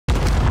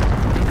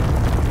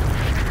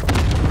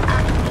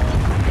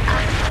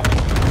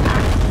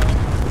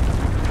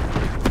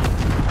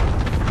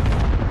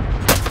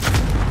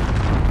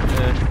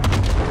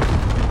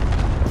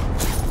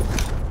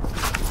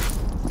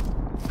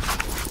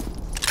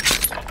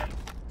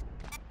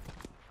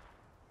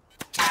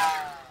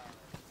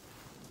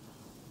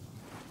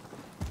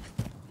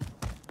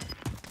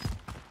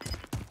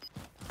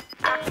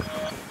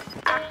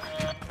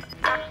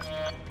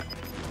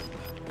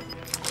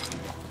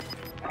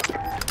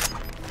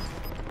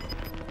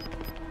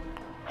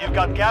You've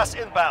got gas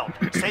inbound.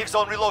 Safe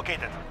zone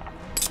relocated.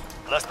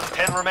 Less than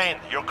 10 remain.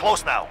 You're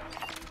close now.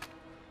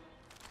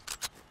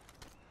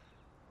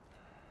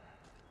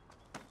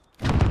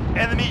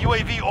 Enemy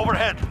UAV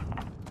overhead.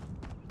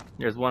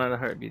 There's one at a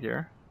heartbeat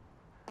here.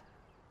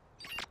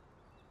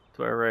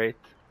 To our right,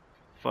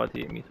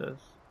 48 meters.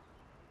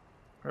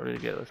 Probably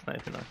get a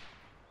sniper now.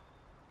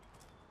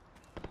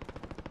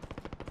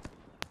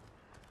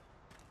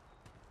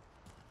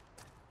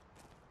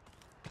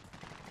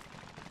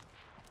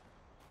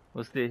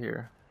 We'll stay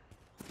here.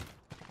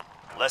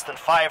 Less than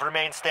 5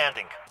 remain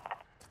standing.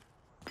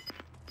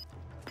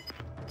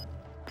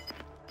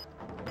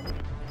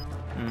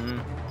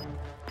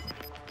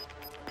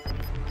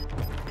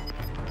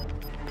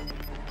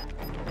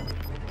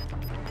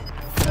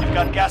 You've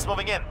got gas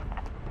moving in.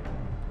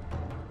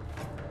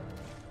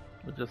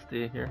 We'll just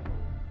stay here.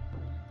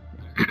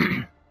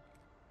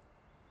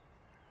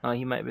 Oh,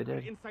 he might be there.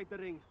 Inside the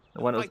ring.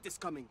 The one Fight is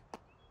coming.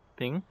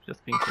 ping,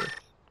 just ping first.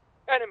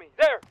 Enemy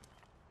there.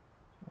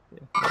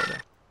 Okay,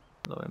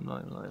 low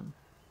him.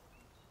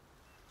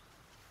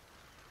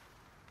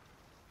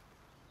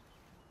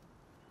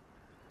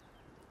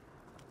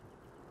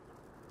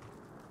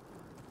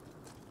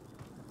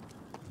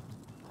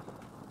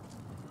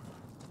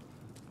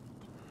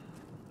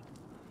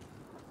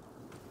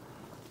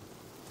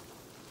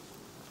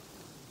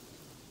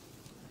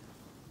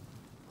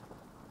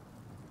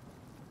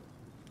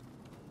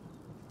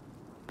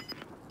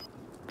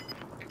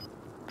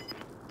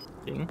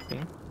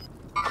 Ping.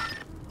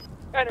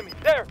 Enemy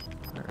there.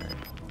 Alright.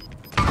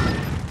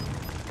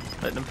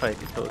 Let them fight,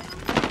 it's close.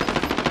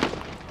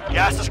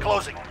 Gas is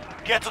closing.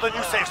 Get to the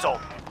new safe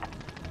zone.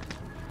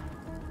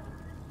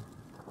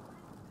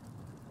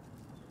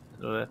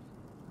 To the left.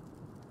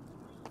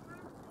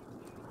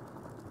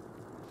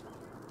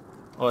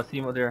 Oh, I see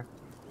him out there.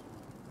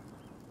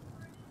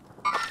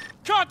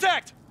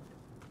 Contact.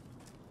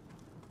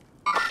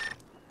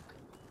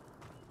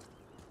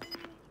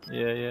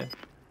 Yeah.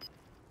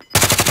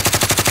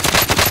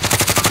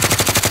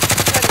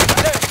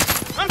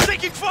 I'm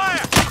taking fire!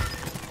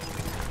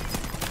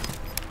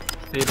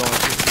 Stay on.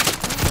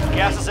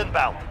 Gas is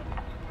inbound.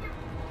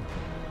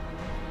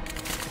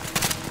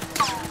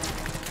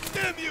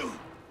 Damn you!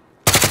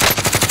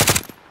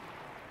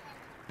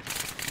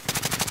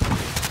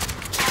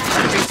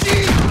 RPG!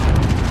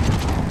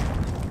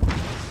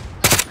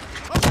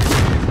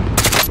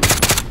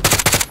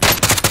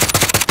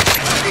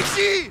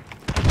 RPG!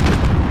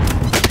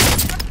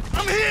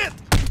 I'm hit!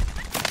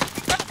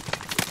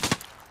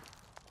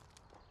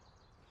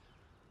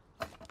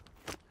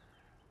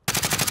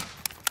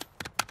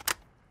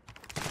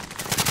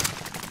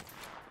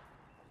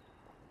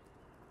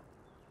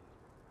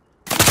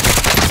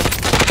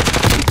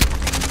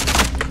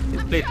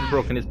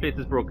 His plate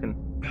is broken.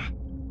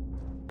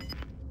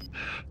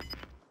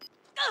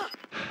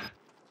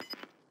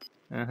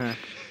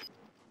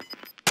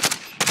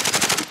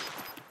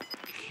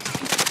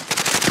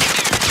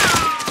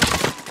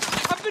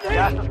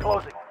 Gas is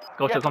closing.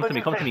 Gaucho, come to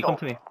me.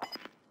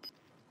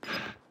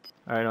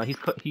 Alright, no, he's...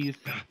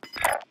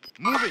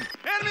 Moving!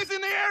 Enemies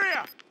in the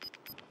area!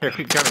 Here,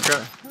 quick, grab it.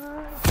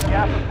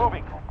 Gas is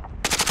moving.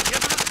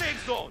 Get to the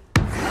safe zone!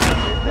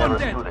 Never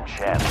stood a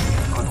chance.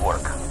 Good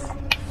work.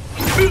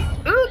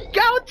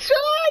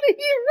 Gaucho the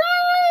hero!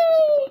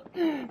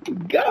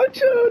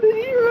 Gaucho the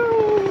hero!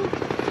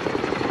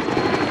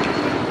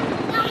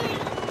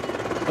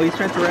 Oh, he's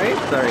trying to raid?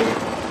 Sorry.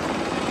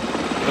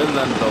 Well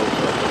done,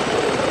 Gaucho.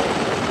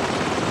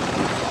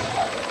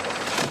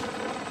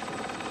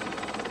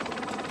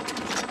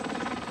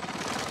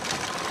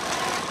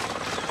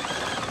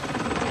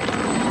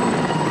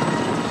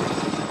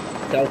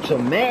 Gaucho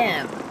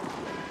man!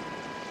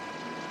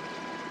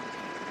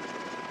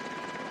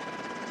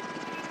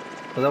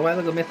 Was a while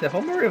ago missed a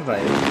home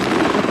revive.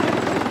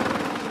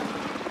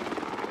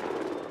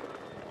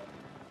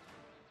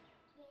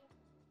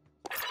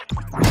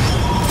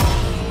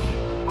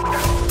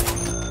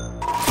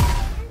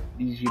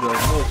 These you don't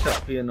know,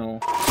 chap, you know.